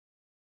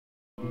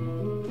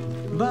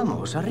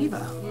Vamos,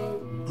 arriba.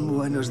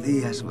 Buenos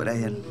días,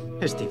 Brian.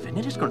 Stephen,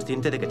 ¿eres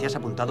consciente de que te has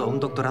apuntado a un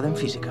doctorado en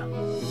física?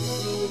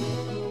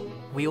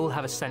 We all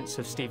have a sense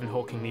of Stephen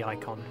Hawking, the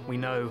icon. We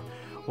know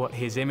what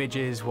his image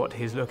is, what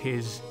his look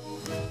is.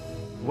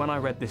 When I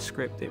read this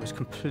script, it was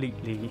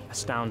completely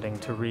astounding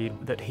to read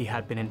that he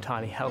had been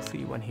entirely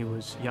healthy when he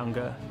was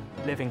younger,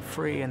 living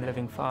free and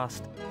living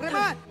fast.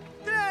 ¡Remat!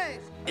 ¡Tres!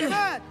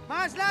 ¡Remat!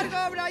 ¡Más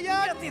largo,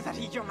 Brian!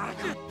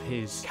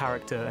 His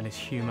character and his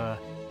humor.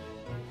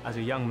 As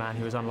a young man,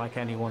 he was unlike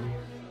anyone.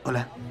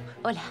 Hola.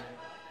 Hola.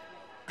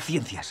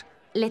 Ciencias.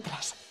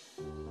 Letras.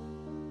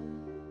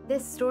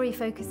 This story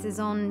focuses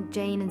on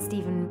Jane and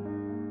Stephen.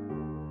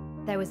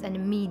 There was an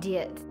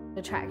immediate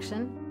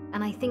attraction,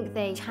 and I think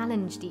they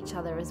challenged each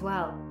other as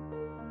well.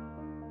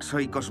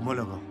 Soy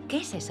cosmólogo. ¿Qué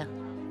es eso?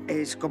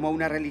 Es como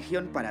una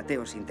religión para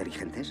ateos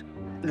inteligentes.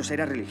 No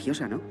será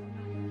religiosa, ¿no?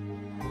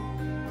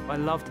 I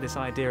loved this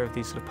idea of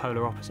these sort of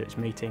polar opposites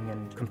meeting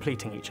and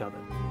completing each other.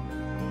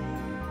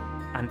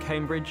 And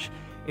Cambridge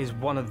is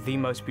one of the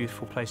most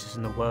beautiful places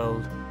in the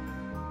world.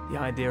 The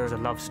idea of a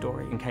love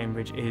story in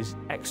Cambridge is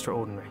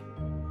extraordinary.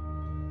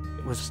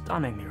 It was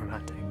stunningly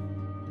romantic.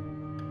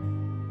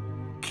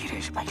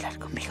 ¿Quieres bailar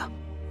conmigo?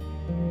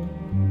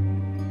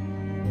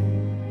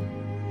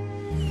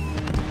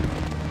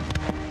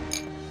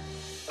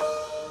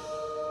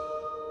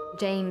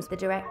 James, the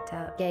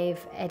director,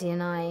 gave Eddie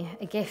and I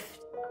a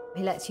gift.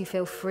 He lets you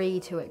feel free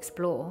to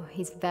explore.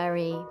 He's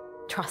very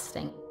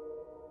trusting.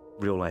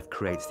 Real life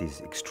creates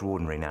these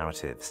extraordinary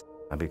narratives.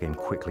 I became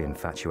quickly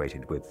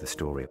infatuated with the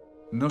story.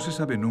 No se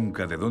sabe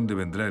nunca de dónde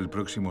vendrá el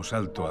próximo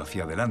salto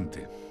hacia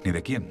adelante, ni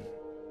de quién.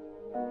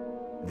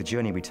 The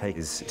journey we take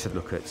is to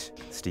look at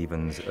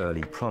Stephen's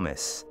early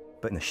promise,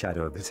 but in the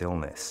shadow of his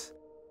illness.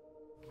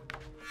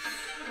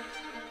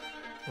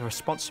 The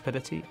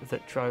responsibility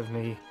that drove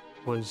me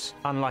was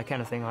unlike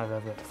anything I've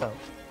ever felt.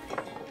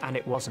 And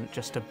it wasn't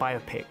just a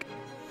biopic.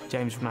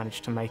 James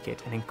managed to make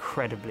it an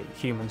incredibly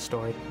human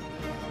story.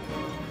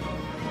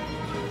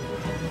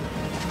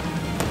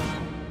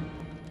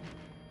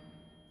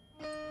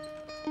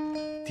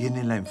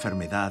 Tiene la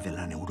enfermedad de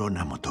la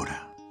neurona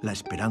motora. La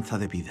esperanza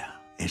de vida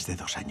es de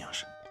 2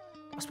 años.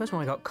 I suppose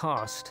when I got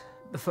cast,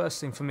 the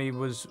first thing for me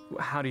was,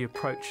 how do you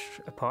approach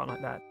a part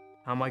like that?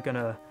 How am I going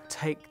to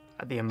take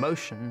the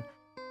emotion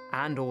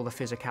and all the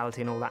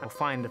physicality and all that and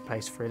find a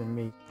place for it in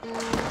me?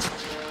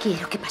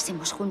 Quiero que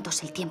pasemos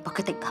juntos el tiempo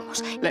que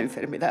tengamos. La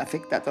enfermedad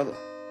afecta a todo.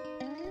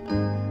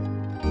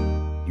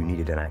 You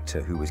needed an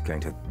actor who was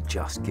going to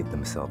just give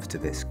themselves to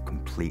this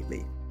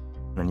completely.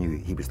 And I knew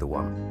he was the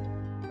one.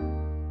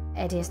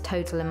 Eddie's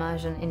total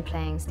immersion in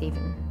playing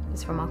Stephen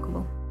is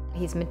remarkable.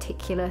 He's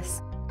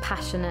meticulous,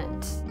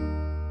 passionate.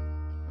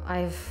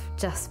 I've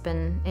just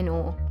been in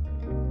awe.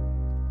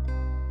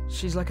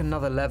 She's like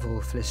another level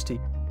of Felicity.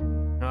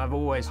 I've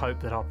always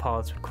hoped that our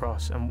paths would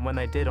cross, and when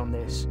they did on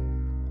this,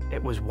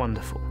 it was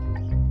wonderful.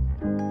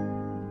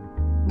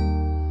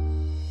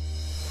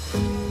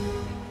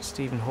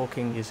 Stephen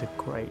Hawking is a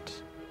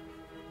great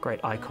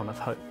icon of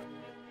hope.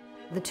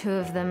 The two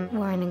of them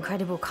were an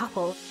incredible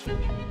couple.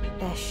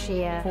 Their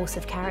sheer force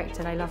of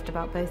character I loved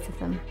about both of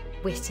them.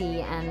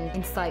 Witty and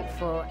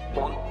insightful.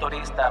 Un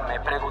turista me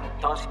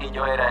preguntó si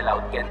yo era el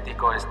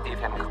auténtico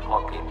Stephen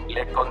Hawking.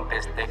 Le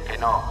contesté que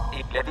no,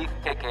 y le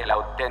dije que el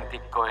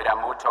auténtico era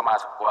mucho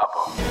más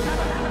guapo.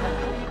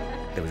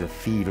 There was a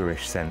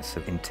feverish sense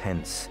of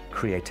intense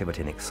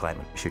creativity and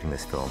excitement shooting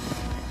this film.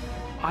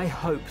 I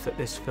hope that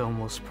this film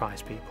will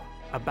surprise people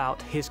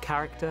about his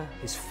character,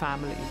 his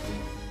family,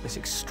 this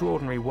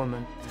extraordinary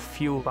woman, the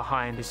fuel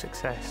behind his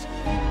success.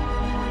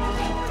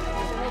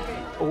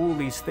 All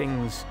these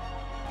things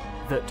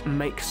that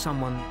make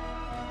someone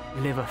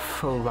live a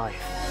full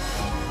life.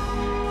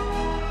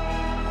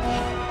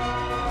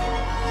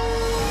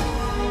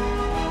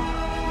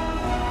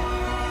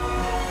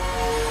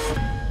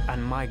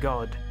 And my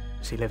God,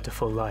 he lived a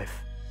full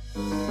life.